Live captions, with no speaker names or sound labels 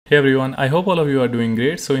Hey everyone, I hope all of you are doing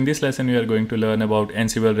great. So in this lesson we are going to learn about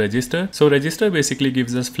Ansible register. So register basically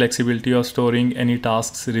gives us flexibility of storing any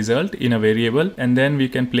task's result in a variable, and then we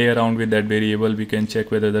can play around with that variable. We can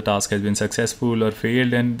check whether the task has been successful or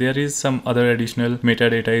failed, and there is some other additional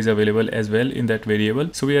metadata is available as well in that variable.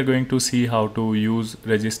 So we are going to see how to use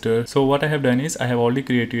register. So what I have done is I have already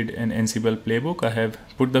created an Ansible playbook. I have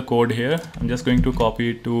put the code here. I'm just going to copy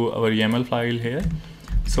it to our YAML file here.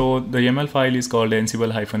 So the YAML file is called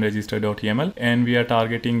ansible-register.yaml, and we are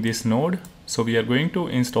targeting this node. So we are going to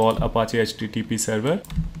install Apache HTTP server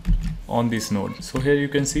on this node. So here you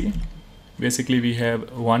can see basically we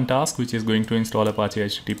have one task which is going to install Apache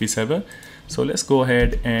HTTP server. So let's go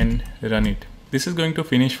ahead and run it. This is going to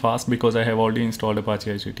finish fast because I have already installed Apache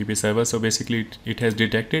HTTP server. So basically it has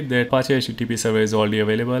detected that Apache HTTP server is already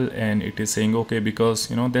available, and it is saying okay because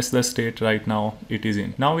that's the state right now it is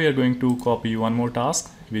in. Now we are going to copy one more task,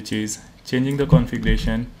 which is changing the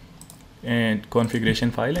configuration and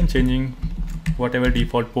configuration file and changing whatever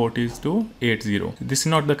default port is to 80. This is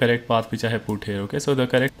not the correct path which I have put here. Okay, so the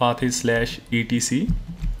correct path is /etc,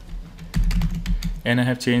 and I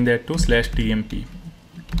have changed that to /tmp.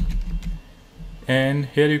 And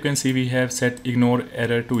here you can see we have set ignore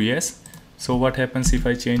error to yes. So what happens if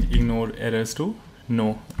I change ignore errors to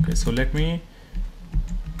no? Okay, so let me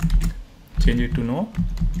change it to no,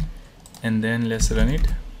 and then let's run it.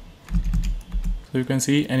 So you can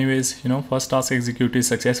see anyways, first task executed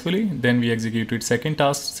successfully, then we executed second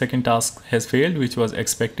task has failed, which was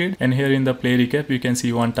expected. And here in the play recap you can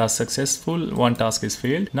see one task successful, one task is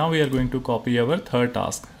failed. Now we are going to copy our third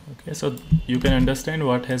task. Okay, so you can understand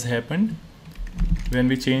what has happened when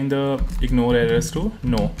we change the ignore errors to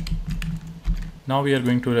no. Now we are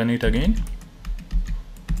going to run it again,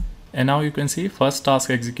 and now you can see first task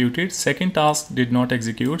executed, second task did not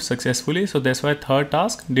execute successfully, so that's why third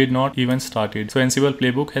task did not even started. So Ansible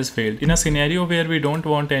playbook has failed. In a scenario where we don't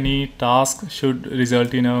want any task should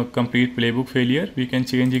result in a complete playbook failure, we can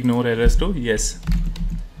change ignore errors to yes.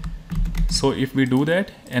 So if we do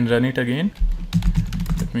that and run it again,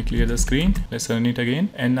 let me clear the screen, let's run it again,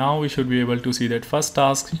 and now we should be able to see that first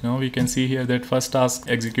task, we can see here that first task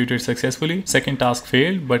executed successfully, second task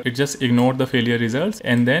failed, but it just ignored the failure results,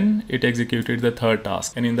 and then it executed the third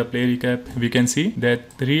task. And in the play recap we can see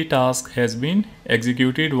that 3 tasks has been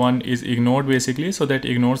executed, one is ignored basically, so that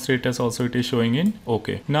ignored status also it is showing in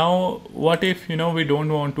okay. Now what if we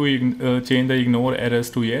don't want to change the ignore errors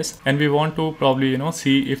to yes, and we want to probably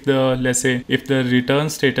see if the, let's say, if the return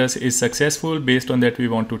status is successful, based on that we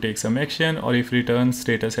want to take some action, or if return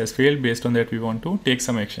status has failed, based on that we want to take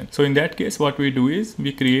some action. So in that case what we do is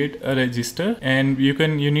we create a register, and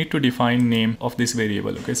you need to define name of this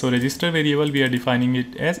variable. Okay, so register variable we are defining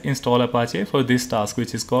it as install Apache for this task,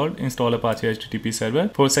 which is called install Apache HTTP server.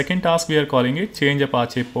 For second task we are calling it change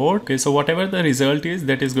Apache port. Okay, so whatever the result is,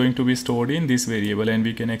 that is going to be stored in this variable, and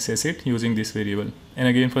we can access it using this variable. And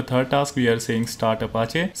again for third task we are saying start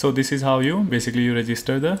Apache. So this is how you basically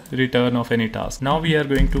register the return of any task. Now we are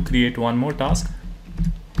going to create one more task,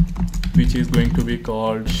 which is going to be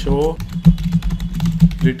called show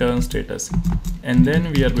return status, and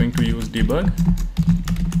then we are going to use debug,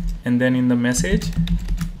 and then in the message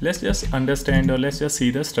let's just understand, or let's just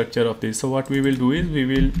see the structure of this. So what we will do is we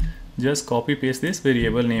will just copy paste this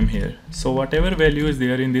variable name here. So whatever value is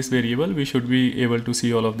there in this variable, we should be able to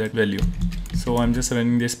see all of that value. So I'm just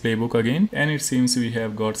running this playbook again, and it seems we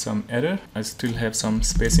have got some error. I still have some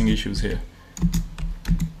spacing issues here.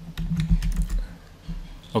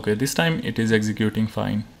 Okay, this time it is executing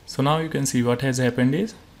fine. So now you can see what has happened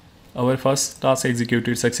is our first task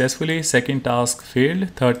executed successfully, second task failed,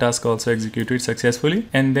 third task also executed successfully,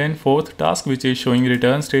 and then fourth task, which is showing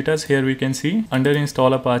return status. Here we can see under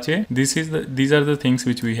install Apache, these are the things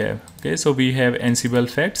which we have. Okay, so we have Ansible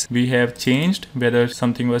facts, we have changed whether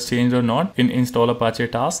something was changed or not in install Apache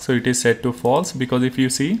task, so it is set to false, because if you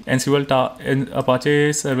see Ansible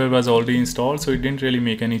Apache server was already installed, so it didn't really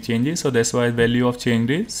make any changes, so that's why value of change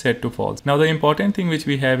is set to false. Now the important thing which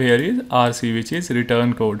we have here is RC, which is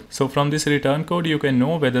return code. So from this return code you can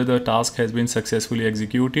know whether the task has been successfully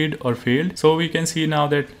executed or failed. So we can see now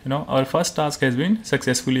that our first task has been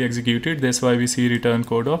successfully executed, that's why we see return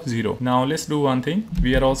code of 0. Now let's do one thing.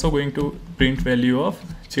 We are also going to print value of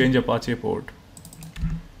change Apache port,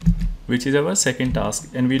 which is our second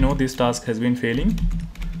task, and we know this task has been failing.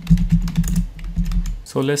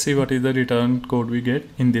 So let's see what is the return code we get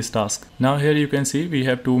in this task. Now here you can see we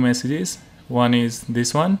have two messages. one is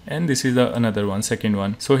this one, and this is the another one, second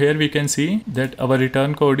one. So here we can see that our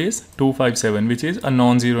return code is 257, which is a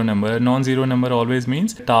non-zero number. A non-zero number always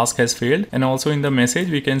means task has failed. And also in the message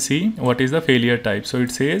we can see what is the failure type. So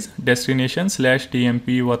it says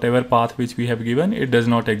destination/tmp, whatever path which we have given, it does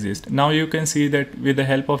not exist. Now you can see that with the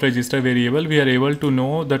help of register variable we are able to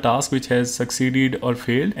know the task which has succeeded or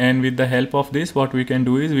failed, and with the help of this what we can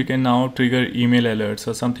do is we can now trigger email alerts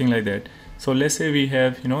or something like that. So let's say we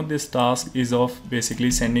have, this task is of basically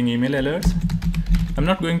sending email alerts. I'm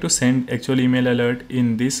not going to send actual email alert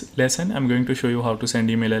in this lesson. I'm going to show you how to send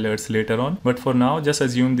email alerts later on. But for now, just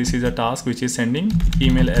assume this is a task which is sending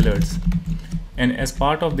email alerts. And as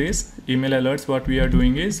part of this email alerts, what we are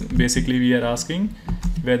doing is basically we are asking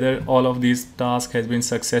whether all of these tasks has been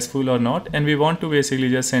successful or not. And we want to basically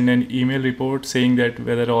just send an email report saying that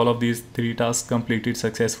whether all of these 3 tasks completed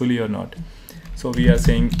successfully or not. So we are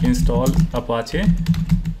saying install Apache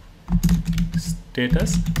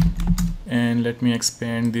status, and let me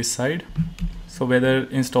expand this side. So whether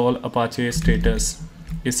install Apache status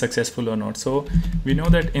is successful or not. So we know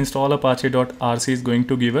that install apache.rc is going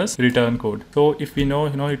to give us return code. So if we know,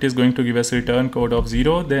 it is going to give us return code of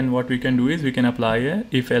 0, then what we can do is we can apply a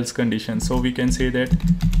if else condition. So we can say that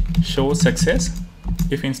show success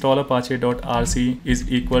if install apache.rc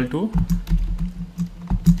is equal to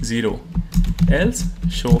 0, else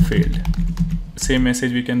show failed. Same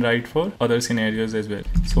message we can write for other scenarios as well.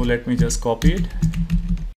 So let me just copy it.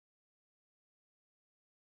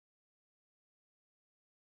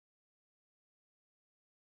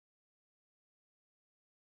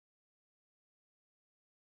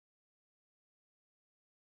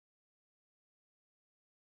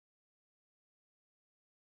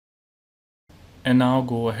 And now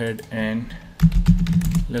go ahead and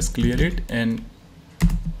let's clear it and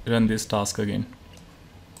run this task again.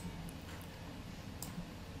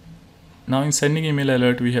 Now in sending email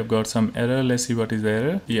alert we have got some error. Let's see what is the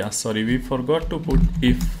error. Yeah, sorry, we forgot to put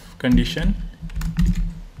if condition.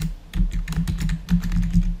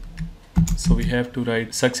 So we have to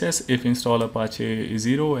write success if install Apache is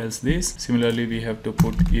 0, else this. Similarly we have to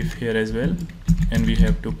put if here as well, and we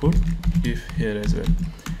have to put if here as well.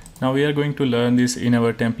 Now we are going to learn this in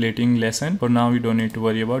our templating lesson. For now we don't need to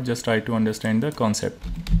worry about, just try to understand the concept.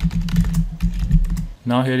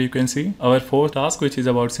 Now here you can see our 4th task, which is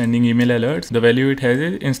about sending email alerts. The value it has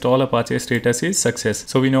is install Apache status is success.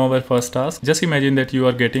 So we know our first task. Just imagine that you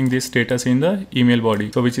are getting this status in the email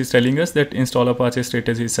body. So which is telling us that install Apache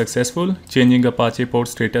status is successful, changing Apache port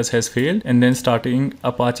status has failed, and then starting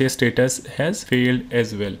Apache status has failed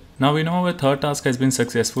as well. Now we know our 3rd task has been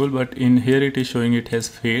successful, but in here it is showing it has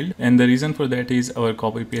failed, and the reason for that is our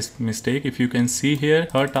copy paste mistake. If you can see here,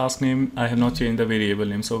 3rd task name, I have not changed the variable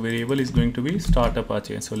name. So variable is going to be start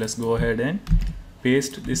Apache. So let's go ahead and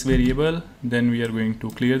paste this variable, then we are going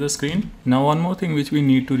to clear the screen. Now one more thing which we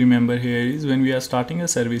need to remember here is when we are starting a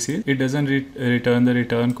service, it doesn't return the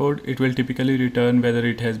return code. It will typically return whether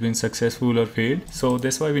it has been successful or failed. So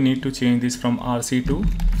that's why we need to change this from RC to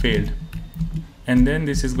failed. And then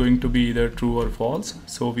this is going to be either true or false.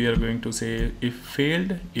 So we are going to say if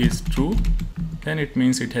failed is true, then it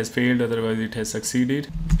means it has failed, otherwise it has succeeded.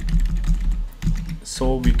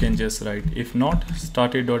 So we can just write if not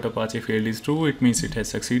started.apache failed is true, it means it has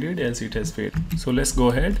succeeded, else it has failed. So let's go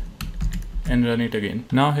ahead and run it again.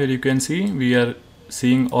 Now here you can see we are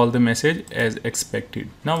seeing all the message as expected.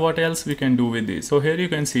 Now what else we can do with this? So here you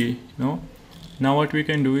can see, now what we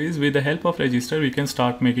can do is with the help of register we can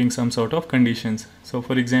start making some sort of conditions. So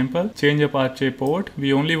for example, change Apache port,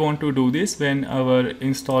 we only want to do this when our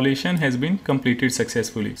installation has been completed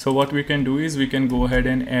successfully. So what we can do is we can go ahead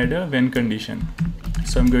and add a when condition.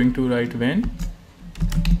 So I'm going to write when,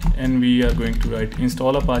 and we are going to write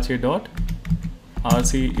install Apache dot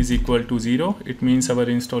RC is equal to 0. It means our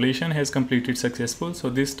installation has completed successful. So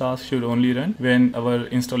this task should only run when our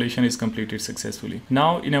installation is completed successfully.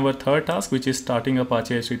 Now in our 3rd task, which is starting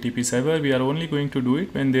Apache HTTP server, we are only going to do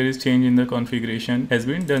it when there is change in the configuration has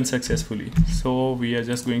been done successfully. So we are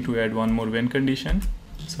just going to add one more when condition.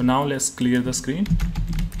 So now let's clear the screen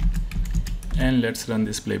and let's run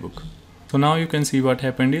this playbook. So now you can see what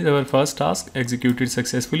happened is our first task executed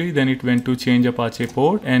successfully, then it went to change Apache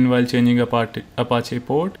port, and while changing Apache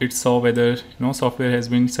port, it saw whether software has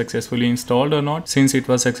been successfully installed or not. Since it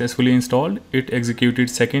was successfully installed, it executed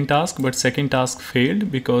second task, but second task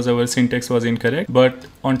failed because our syntax was incorrect. But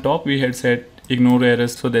on top we had said ignore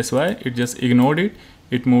errors, so that's why it just ignored it.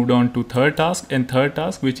 It moved on to 3rd task, and 3rd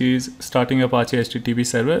task, which is starting Apache HTTP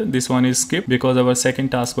server, this one is skipped because our second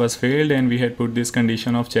task was failed and we had put this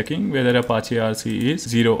condition of checking whether Apache RC is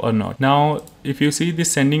 0 or not. Now if you see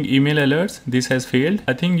this sending email alerts, this has failed.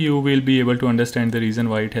 I think you will be able to understand the reason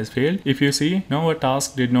why it has failed. If you see now our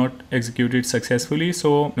task did not execute it successfully,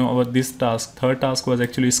 so now this task, third task, was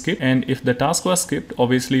actually skipped, and if the task was skipped,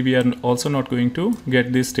 obviously we are also not going to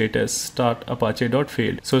get this status start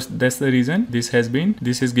apache.failed. So that's the reason this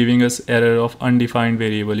is giving us error of undefined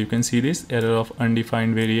variable. You can see this error of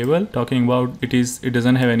undefined variable talking about it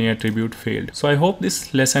doesn't have any attribute failed. So I hope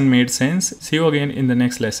this lesson made sense. See you again in the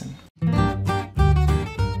next lesson.